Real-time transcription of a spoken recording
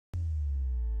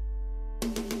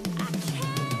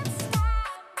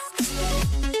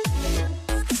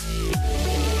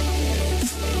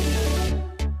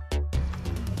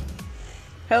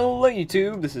Hello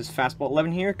YouTube, this is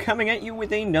Fastball11 here, coming at you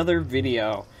with another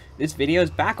video. This video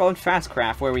is back on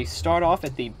FastCraft, where we start off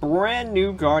at the brand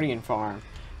new Guardian Farm,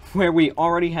 where we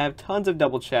already have tons of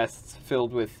double chests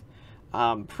filled with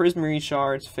prismarine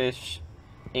shards, fish,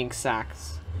 ink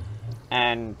sacs,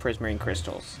 and prismarine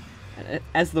crystals. And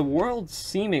as the world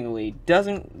seemingly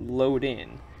doesn't load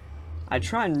in, I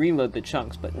try and reload the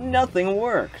chunks, but nothing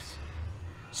works.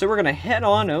 So we're gonna head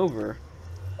on over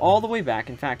all the way back.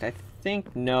 In fact, I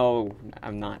think, no,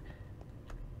 I'm not,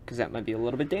 because that might be a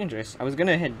little bit dangerous. I was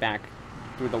gonna head back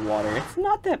through the water. It's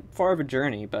not that far of a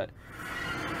journey, but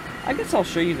I guess I'll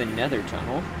show you the nether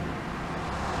tunnel,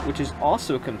 which is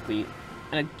also complete,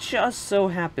 and it just so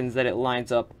happens that it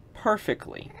lines up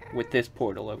perfectly with this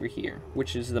portal over here,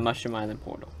 which is the Mushroom Island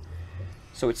portal.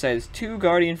 So it says to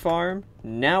Guardian Farm,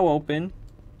 now open,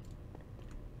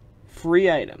 free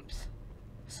items.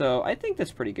 So I think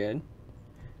that's pretty good.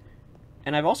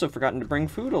 And I've also forgotten to bring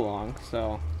food along,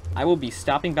 so I will be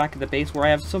stopping back at the base where I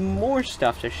have some more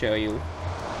stuff to show you.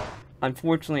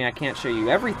 Unfortunately, I can't show you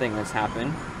everything that's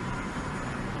happened,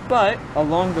 but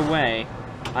along the way,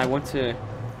 I want to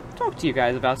talk to you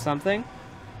guys about something.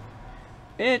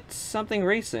 It's something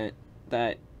recent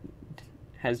that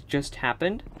has just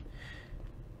happened.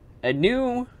 A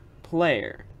new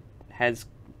player has,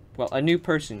 well, a new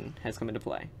person has come into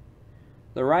play.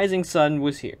 The Rising Sun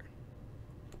was here.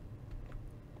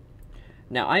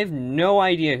 Now, I have no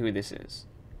idea who this is,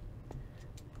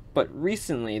 but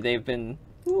recently they've been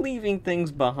leaving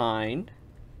things behind.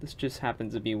 This just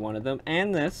happens to be one of them,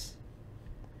 and this,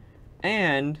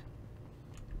 and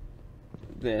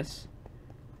this,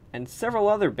 and several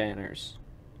other banners.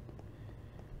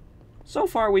 So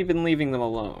far, we've been leaving them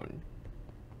alone,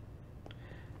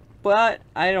 but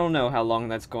I don't know how long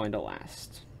that's going to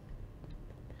last.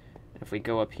 If we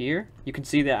go up here, you can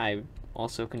see that I've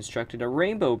also constructed a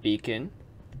rainbow beacon.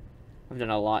 I've done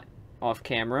a lot off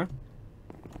camera.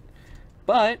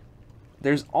 But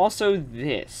there's also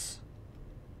this.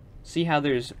 See how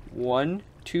there's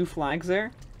 2 flags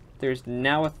there? There's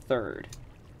now a third,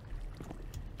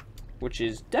 which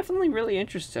is definitely really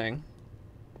interesting.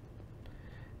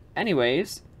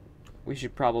 Anyways, we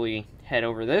should probably head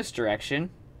over this direction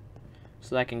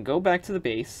so that I can go back to the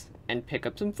base and pick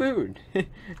up some food.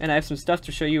 And I have some stuff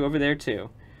to show you over there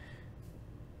too.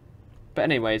 But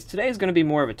anyways, today is going to be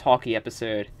more of a talky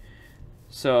episode.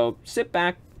 So sit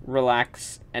back,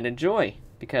 relax, and enjoy,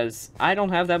 because I don't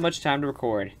have that much time to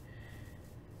record.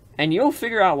 And you'll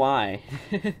figure out why.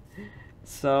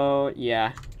 So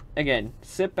yeah, again,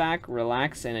 sit back,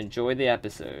 relax, and enjoy the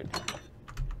episode.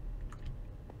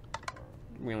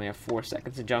 We only have 4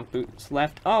 seconds of junk boots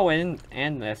left. Oh, and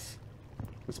this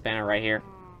banner right here.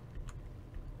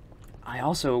 I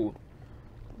also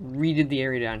redid the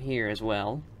area down here as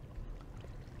well.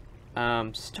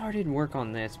 Started work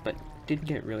on this, but didn't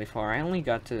get really far. I only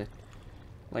got to,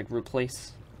 like,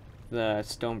 replace the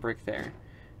stone brick there.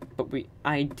 But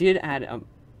I did add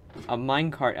a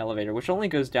minecart elevator, which only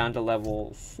goes down to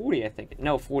level 40, I think.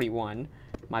 No, 41.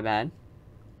 My bad.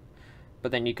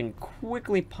 But then you can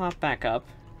quickly pop back up,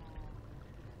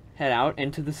 head out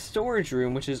into the storage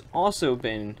room, which has also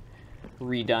been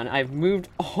redone. I've moved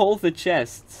all the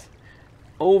chests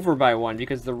over by one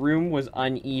because the room was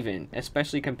uneven,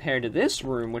 especially compared to this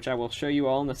room, which I will show you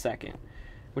all in a second,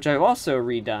 which I've also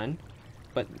redone,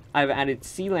 but I've added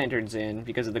sea lanterns in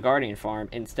because of the Guardian Farm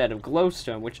instead of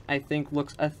glowstone, which I think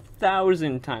looks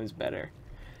 1,000 times better.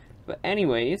 But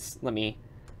anyways, let me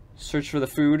search for the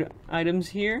food items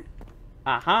here.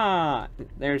 Aha!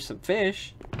 There's some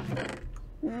fish.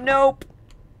 Nope!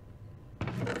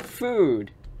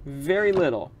 Food. Very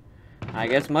little. I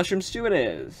guess mushroom stew it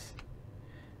is.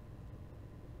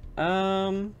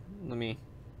 Let me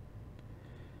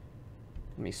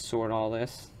sort all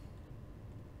this.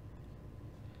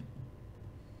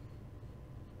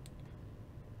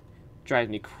 Drives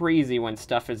me crazy when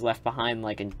stuff is left behind,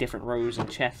 like in different rows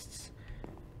and chests.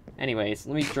 Anyways,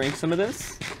 let me drink some of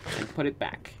this and put it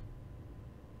back.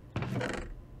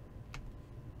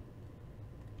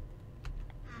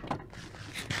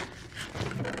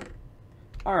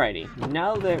 Alrighty,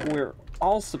 now that we're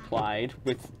all supplied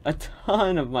with a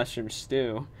ton of mushroom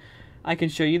stew, I can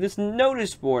show you this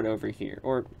notice board over here,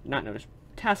 or not notice,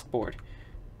 task board.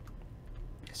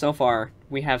 So far,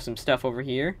 we have some stuff over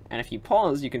here, and if you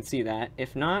pause, you can see that.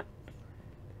 If not,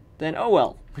 then oh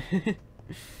well.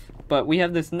 But we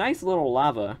have this nice little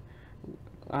lava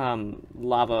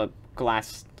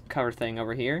glass cover thing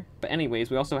over here. But anyways,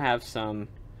 we also have some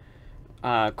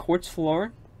quartz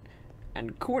floor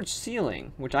and quartz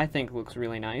ceiling, which I think looks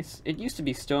really nice. It used to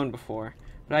be stone before,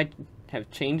 but I have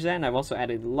changed that, and I've also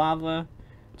added lava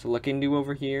to look into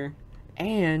over here,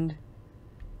 and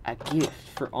a gift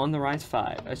for On the Rise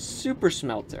 5, a super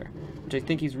smelter, which I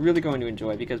think he's really going to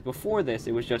enjoy, because before this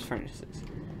it was just furnaces.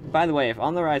 By the way, if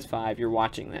On the Rise 5 you're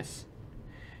watching this,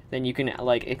 then you can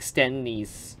like extend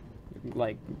these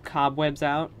like cobwebs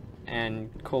out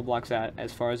and coal blocks out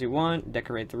as far as you want,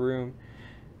 decorate the room.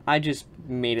 I just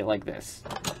made it like this.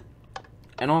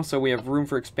 And also we have room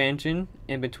for expansion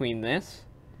in between this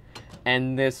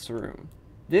and this room.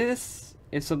 This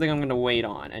is something I'm going to wait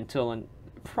on until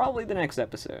probably the next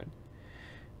episode,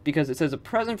 because it says a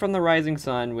present from the rising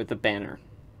sun with a banner.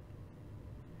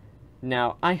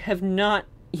 Now, I have not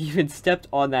even stepped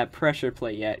on that pressure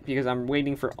plate yet, because I'm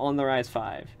waiting for On the Rise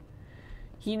 5.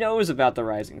 He knows about the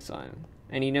rising sun,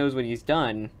 and he knows what he's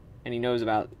done, and he knows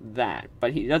about that,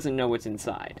 but he doesn't know what's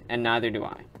inside, and neither do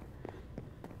I.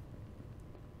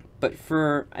 But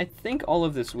for, I think, all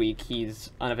of this week,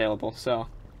 he's unavailable, so...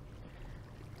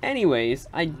 Anyways,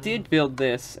 I did build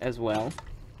this as well.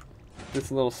 This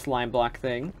little slime block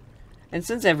thing. And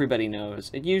since everybody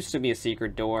knows, it used to be a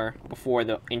secret door before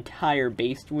the entire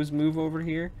base was moved over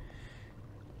here.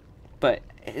 But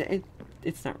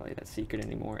it's not really that secret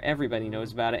anymore. Everybody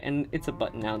knows about it, and it's a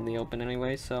button out in the open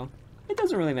anyway, so it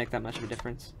doesn't really make that much of a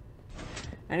difference.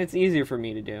 And it's easier for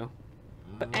me to do.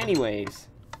 But anyways,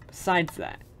 besides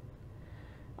that,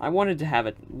 I wanted to have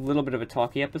a little bit of a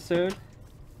talky episode.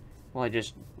 While I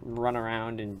just run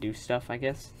around and do stuff, I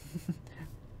guess.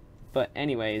 But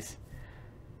anyways,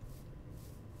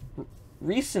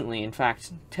 recently, in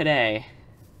fact, today,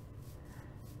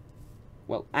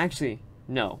 well, actually,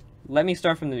 no. Let me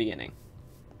start from the beginning.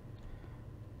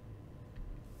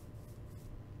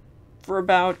 For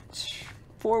about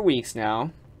 4 weeks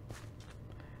now,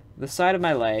 the side of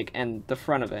my leg and the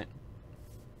front of it,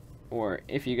 or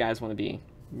if you guys want to be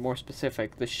more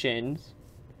specific, the shins,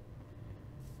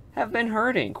 have been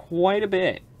hurting quite a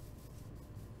bit.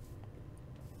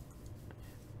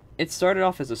 It started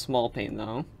off as a small pain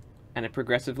though, and it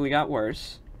progressively got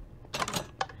worse.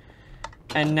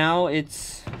 And now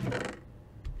it's,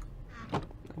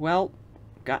 well,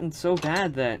 gotten so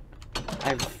bad that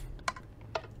I've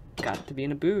got to be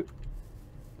in a boot.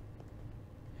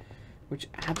 Which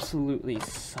absolutely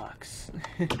sucks.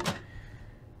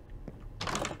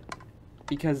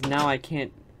 Because now I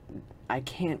can't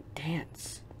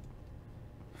dance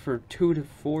for 2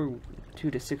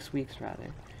 to 6 weeks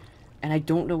rather. And I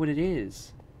don't know what it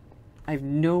is. I have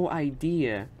no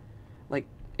idea. Like,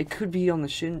 it could be on the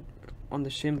shin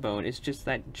bone. It's just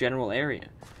that general area.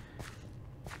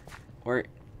 Or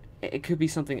it could be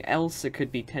something else. It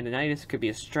could be tendonitis. It could be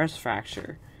a stress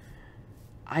fracture.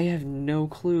 I have no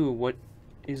clue what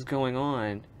is going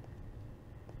on.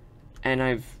 And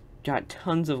I've got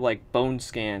tons of like bone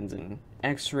scans and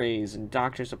x-rays and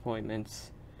doctor's appointments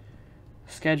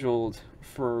scheduled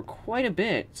for quite a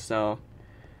bit, so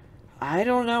I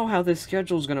don't know how this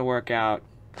schedule's gonna work out.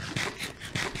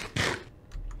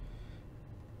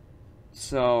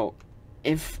 So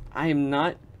if I'm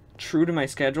not true to my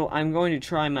schedule, I'm going to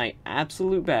try my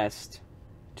absolute best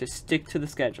to stick to the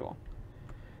schedule.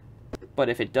 But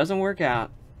if it doesn't work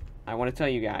out, I want to tell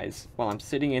you guys, while I'm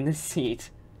sitting in this seat,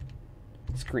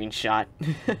 screenshot.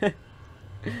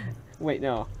 Wait,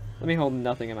 no. Let me hold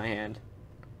nothing in my hand.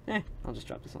 I'll just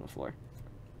drop this on the floor.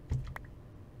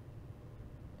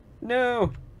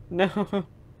 No! No!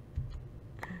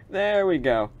 There we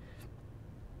go.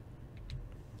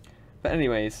 But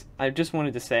anyways, I just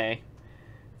wanted to say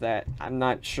that I'm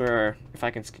not sure if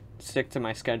I can stick to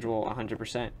my schedule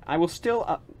 100%. I will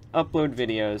still upload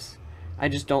videos. I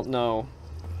just don't know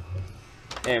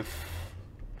if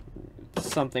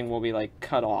something will be like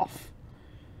cut off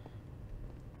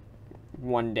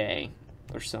one day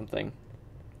or something.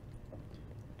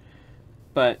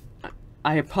 But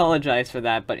I apologize for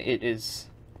that, but it is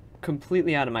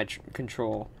completely out of my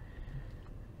control.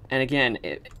 And again,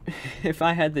 if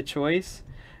I had the choice,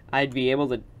 I'd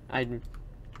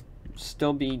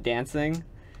still be dancing,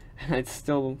 and I'd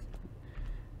still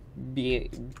be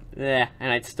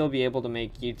able to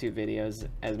make YouTube videos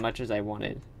as much as I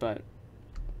wanted. But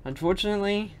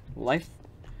unfortunately, life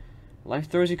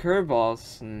throws you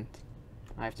curveballs, and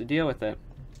I have to deal with it,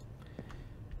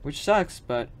 which sucks,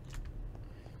 but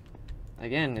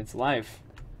again, it's life.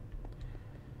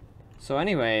 So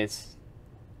anyways,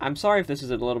 I'm sorry if this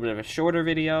is a little bit of a shorter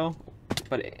video,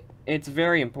 but it's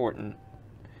very important.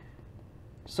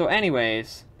 So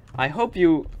anyways, I hope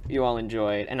you all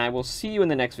enjoyed, and I will see you in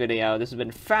the next video. This has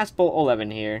been FastCraft 11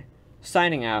 here,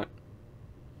 signing out.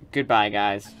 Goodbye,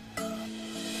 guys.